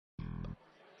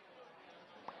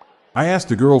I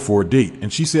asked a girl for a date,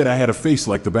 and she said I had a face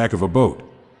like the back of a boat.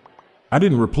 I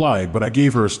didn't reply, but I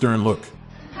gave her a stern look.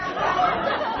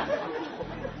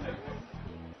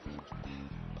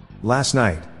 Last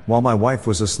night, while my wife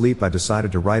was asleep, I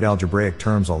decided to write algebraic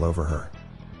terms all over her.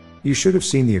 You should have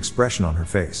seen the expression on her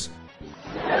face.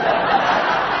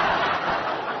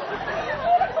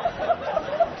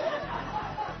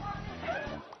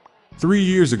 Three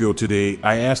years ago today,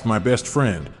 I asked my best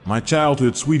friend, my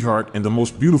childhood sweetheart and the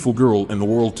most beautiful girl in the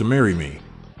world to marry me.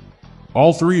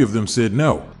 All three of them said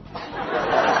no.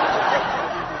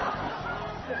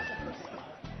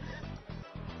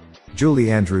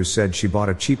 Julie Andrews said she bought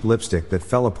a cheap lipstick that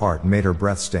fell apart and made her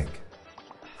breath stink.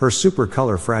 Her super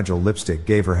color fragile lipstick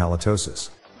gave her halitosis.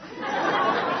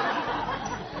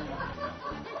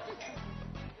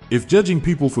 If judging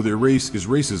people for their race is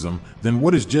racism, then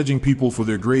what is judging people for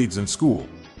their grades in school?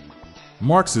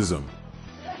 Marxism.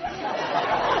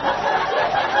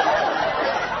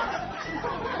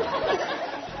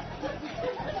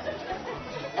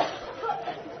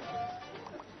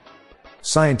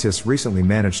 Scientists recently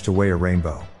managed to weigh a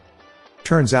rainbow.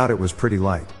 Turns out it was pretty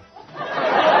light.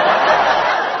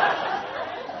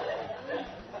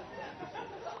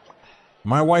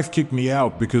 My wife kicked me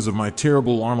out because of my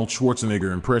terrible Arnold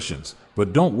Schwarzenegger impressions,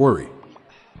 but don't worry.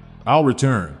 I'll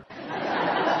return.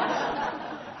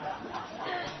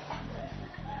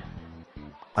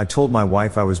 I told my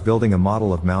wife I was building a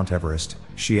model of Mount Everest.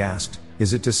 She asked,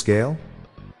 "Is it to scale?"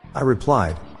 I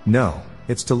replied, "No,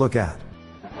 it's to look at."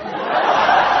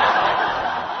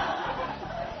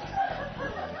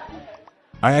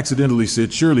 I accidentally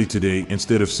said Shirley today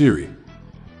instead of Siri.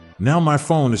 Now my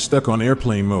phone is stuck on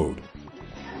airplane mode.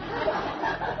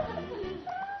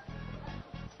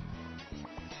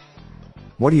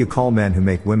 What do you call men who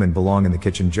make women belong in the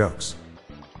kitchen jokes?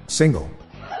 Single.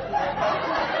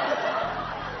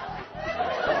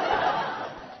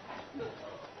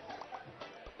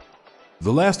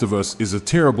 The Last of Us is a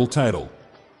terrible title.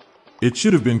 It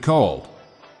should have been called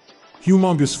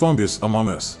Humongous Fungus Among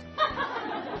Us.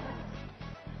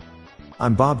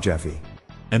 I'm Bob Jeffy.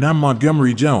 And I'm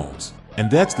Montgomery Jones. And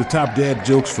that's the top dad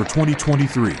jokes for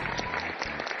 2023.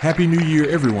 Happy New Year,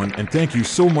 everyone, and thank you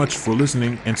so much for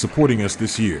listening and supporting us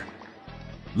this year.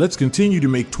 Let's continue to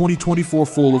make 2024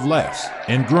 full of laughs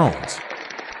and groans.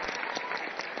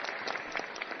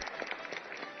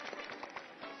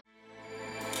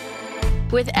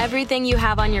 With everything you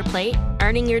have on your plate,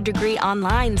 earning your degree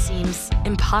online seems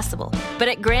impossible. But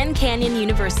at Grand Canyon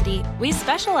University, we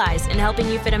specialize in helping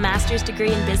you fit a master's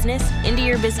degree in business into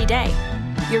your busy day.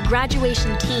 Your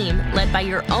graduation team, led by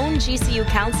your own GCU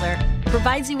counselor,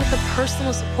 provides you with the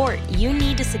personal support you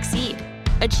need to succeed.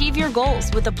 Achieve your goals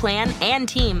with a plan and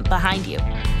team behind you.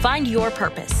 Find your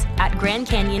purpose at Grand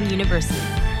Canyon University.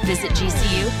 Visit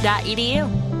gcu.edu.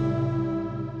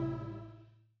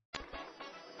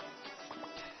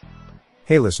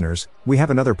 Hey listeners, we have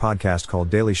another podcast called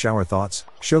Daily Shower Thoughts,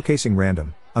 showcasing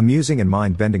random, amusing and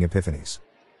mind-bending epiphanies.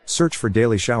 Search for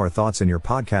Daily Shower Thoughts in your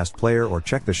podcast player or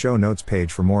check the show notes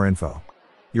page for more info.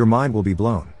 Your mind will be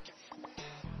blown.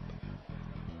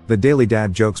 The Daily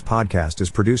Dad Jokes podcast is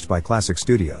produced by Classic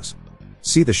Studios.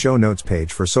 See the show notes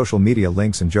page for social media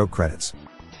links and joke credits.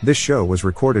 This show was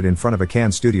recorded in front of a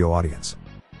Cannes studio audience.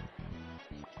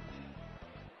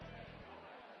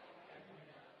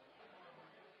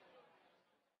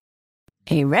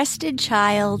 A rested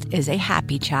child is a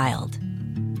happy child.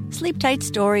 Sleep Tight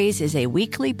Stories is a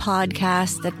weekly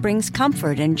podcast that brings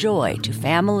comfort and joy to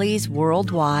families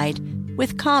worldwide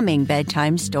with calming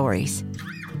bedtime stories.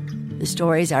 The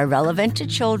stories are relevant to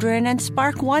children and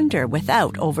spark wonder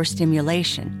without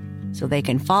overstimulation, so they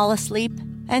can fall asleep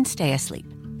and stay asleep.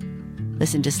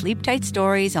 Listen to Sleep Tight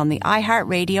Stories on the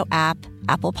iHeartRadio app,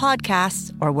 Apple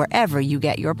Podcasts, or wherever you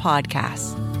get your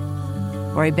podcasts.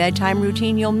 For a bedtime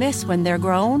routine you'll miss when they're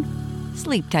grown,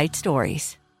 Sleep Tight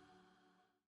Stories.